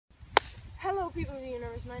people of the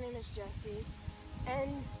universe, my name is Jessie,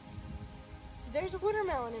 and there's a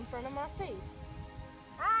watermelon in front of my face.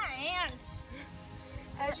 Hi, ants.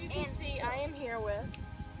 As you can see, I am here with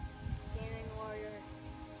Gaming warrior.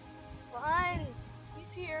 Fun.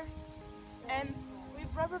 He's here, and we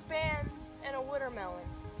have rubber bands and a watermelon.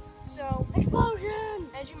 So, Explosion!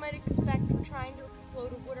 as you might expect, we're trying to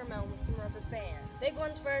explode a watermelon with some rubber bands. Big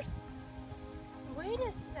ones first. Wait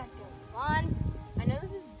a second. Fun. I know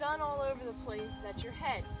this is done all over the place. That's your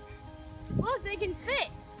head. Look, they can fit.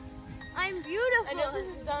 I'm beautiful. I know this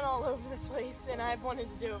is done all over the place, and I've wanted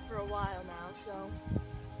to do it for a while now, so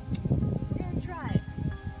we're gonna try it.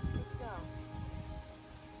 Let's go.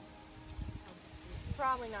 It's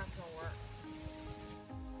probably not gonna work.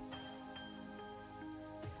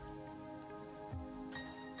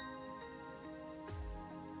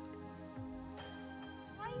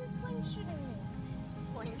 Why are you sling shooting me?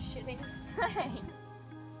 Sling shitting. Hey.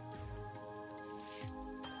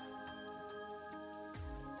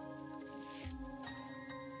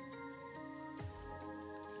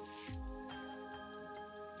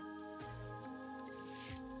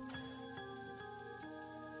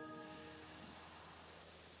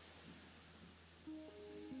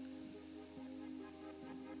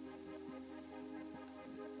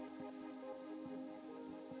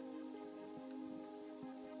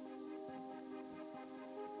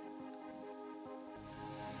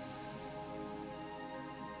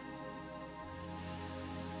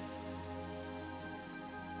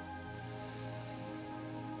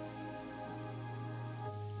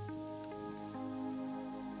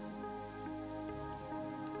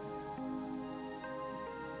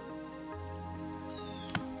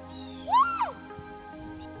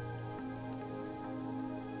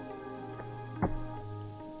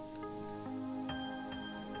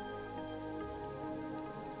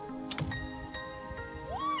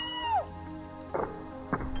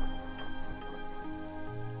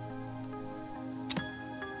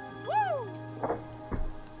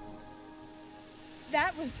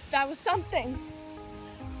 That was something.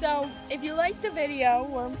 So if you liked the video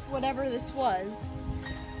or whatever this was,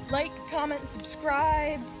 like, comment,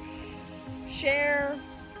 subscribe, share,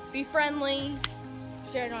 be friendly.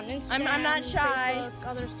 Share it on Instagram. I'm not shy. Facebook,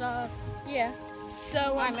 other stuff. Yeah.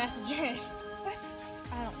 So My messages. what?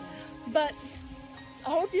 I don't know. But I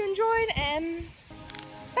hope you enjoyed, and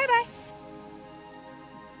bye bye.